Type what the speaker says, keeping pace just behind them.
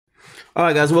All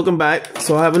right, guys, welcome back.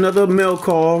 So I have another mail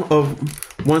call of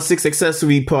 1/6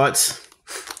 accessory parts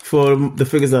for the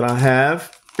figures that I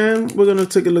have, and we're gonna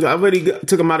take a look. I already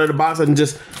took them out of the box. I'm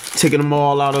just taking them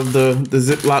all out of the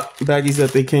Ziploc baggies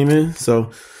that they came in.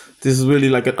 So this is really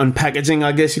like an unpackaging,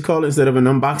 I guess you call it, instead of an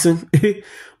unboxing.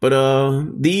 But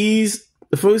the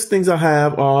first things I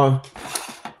have are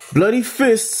bloody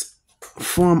fists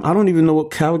from, I don't even know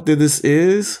what character this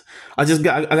is. I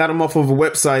got them off of a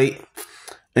website.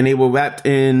 And they were wrapped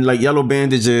in like yellow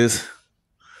bandages.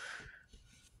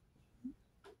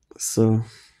 So,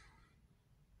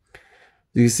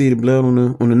 do you see the blood on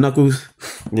the knuckles?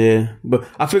 Yeah, but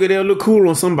I figured they'll look cool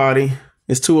on somebody.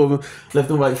 There's two of them, left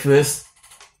and right fist.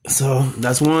 So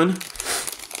that's one.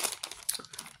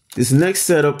 This next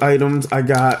set of items I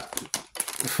got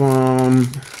from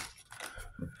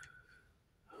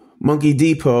Monkey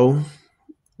Depot.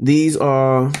 These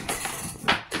are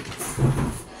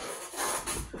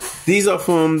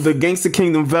from the Gangster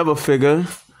Kingdom Vera figure.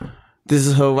 This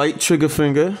is her right trigger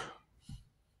finger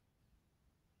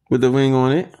with the ring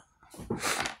on it,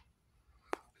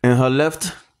 and her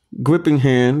left gripping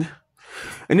hand.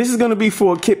 And this is going to be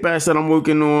for a kit bash that I'm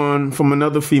working on from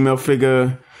another female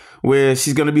figure, where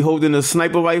she's going to be holding a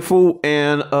sniper rifle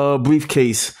and a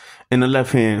briefcase in the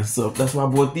left hand. So that's why I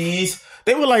bought these.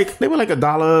 They were like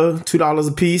 $1, $2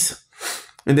 a piece.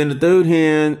 And then the third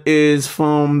hand is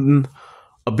from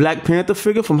a Black Panther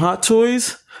figure from Hot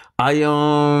Toys. I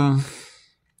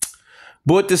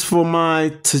bought this for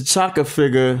my T'Chaka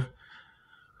figure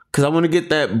because I want to get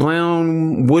that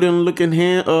brown wooden looking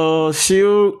hand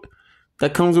shield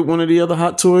that comes with one of the other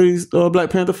Hot Toys Black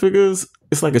Panther figures.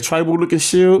 It's like a tribal looking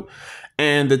shield,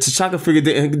 and the T'Chaka figure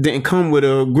didn't come with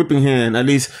a gripping hand. At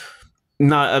least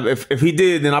not if he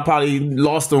did, then I probably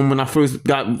lost him when I first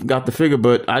got the figure.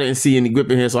 But I didn't see any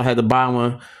gripping hand, so I had to buy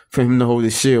one for him to hold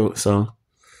his shield. So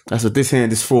that's what this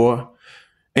hand is for.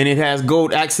 And it has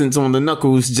gold accents on the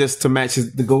knuckles just to match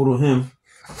the gold on him.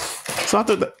 So I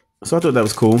thought that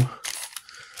was cool.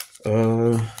 What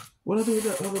do I do with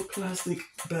that other plastic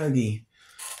baggie?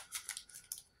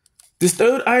 This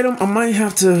third item, I might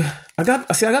have to. I got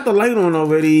the light on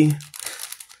already,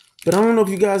 but I don't know if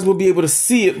you guys will be able to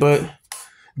see it. But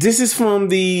this is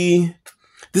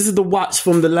the watch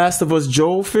from the Last of Us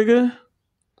Joel figure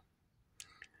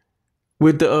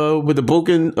with the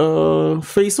broken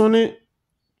face on it.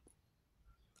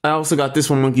 I also got this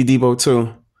from Monkey Depot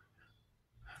too.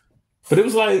 But it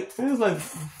was like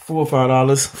 $4 or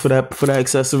 $5 for that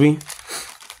accessory.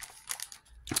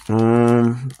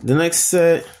 The next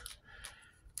set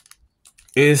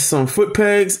is some foot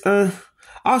pegs.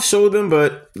 I'll show them,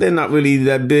 but they're not really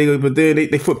that big. But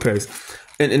they foot pegs.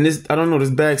 And this, I don't know, this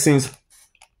bag seems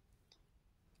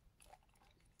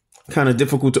kind of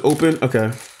difficult to open.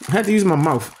 Okay, I had to use my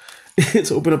mouth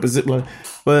to open up a Ziploc.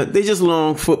 But they just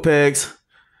long foot pegs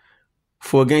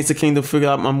for a Gangster Kingdom figure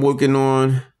I'm working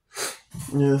on.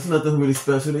 Yeah, it's nothing really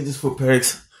special. They just foot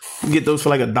pegs. You can get those for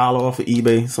like $1 off of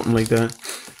eBay, something like that.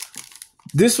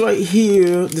 This right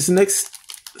here, this next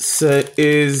set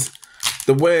is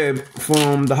the web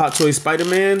from the Hot Toys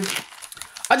Spider-Man.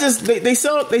 They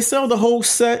sell the whole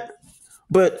set,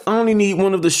 but I only need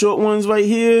one of the short ones right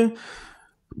here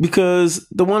because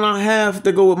the one I have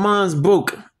to go with mine's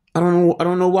broke. I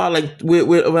don't know why. Like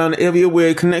we're around the area where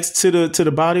it connects to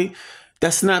the body,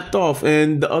 that snapped off,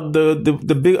 and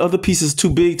the big other piece is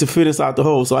too big to fit inside the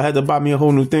hole. So I had to buy me a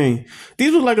whole new thing.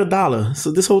 These were like $1.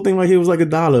 So this whole thing right here was like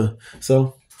 $1.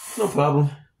 So no problem.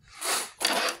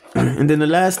 And then the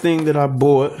last thing that I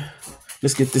bought,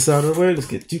 let's get this out of the way. Let's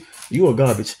get you are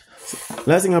garbage.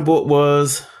 Last thing I bought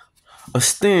was a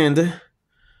stand.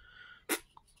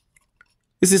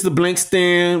 This is the blank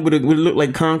stand with it look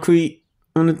like concrete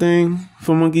on the thing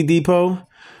from Monkey Depot.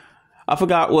 I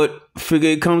forgot what figure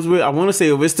it comes with. I want to say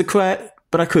Aristocrat,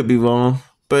 but I could be wrong.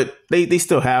 But they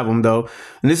still have them though.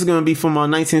 And this is going to be from my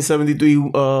 1973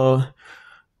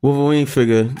 Wolverine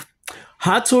figure.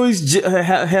 Hot Toys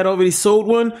had already sold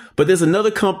one, but there's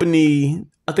another company,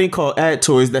 I think called Ad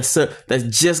Toys, that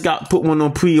just got put one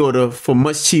on pre-order for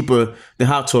much cheaper than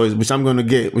Hot Toys, which I'm going to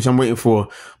get, which I'm waiting for.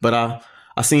 But I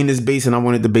seen this base and I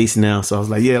wanted the base now. So I was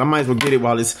like, yeah, I might as well get it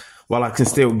while I can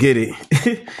still get it.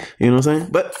 You know what I'm saying?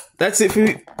 But that's it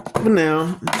for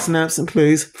now. Snaps and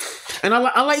plays. And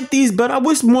I like these, but I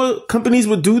wish more companies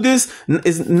would do this,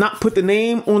 is not put the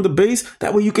name on the base.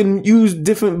 That way you can use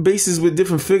different bases with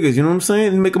different figures. You know what I'm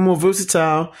saying? And make them more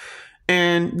versatile.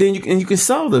 And then you can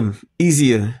sell them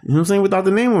easier. You know what I'm saying? Without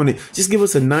the name on it. Just give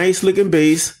us a nice looking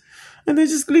base and then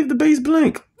just leave the base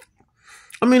blank.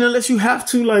 I mean, unless you have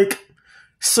to, like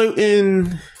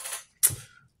certain,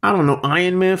 I don't know,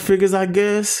 Iron Man figures, I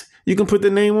guess. you can put the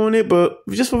name on it. But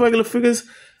just for regular figures,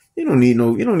 you don't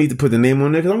need to put the name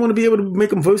on there because I want to be able to make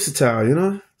them versatile, you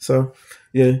know? So,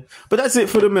 yeah. But that's it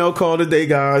for the mail call today,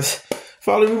 guys.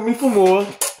 Follow me for more.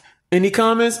 Any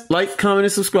comments? Like, comment,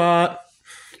 and subscribe.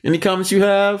 Any comments you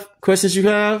have, questions you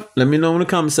have, let me know in the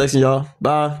comment section, y'all.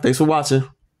 Bye. Thanks for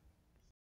watching.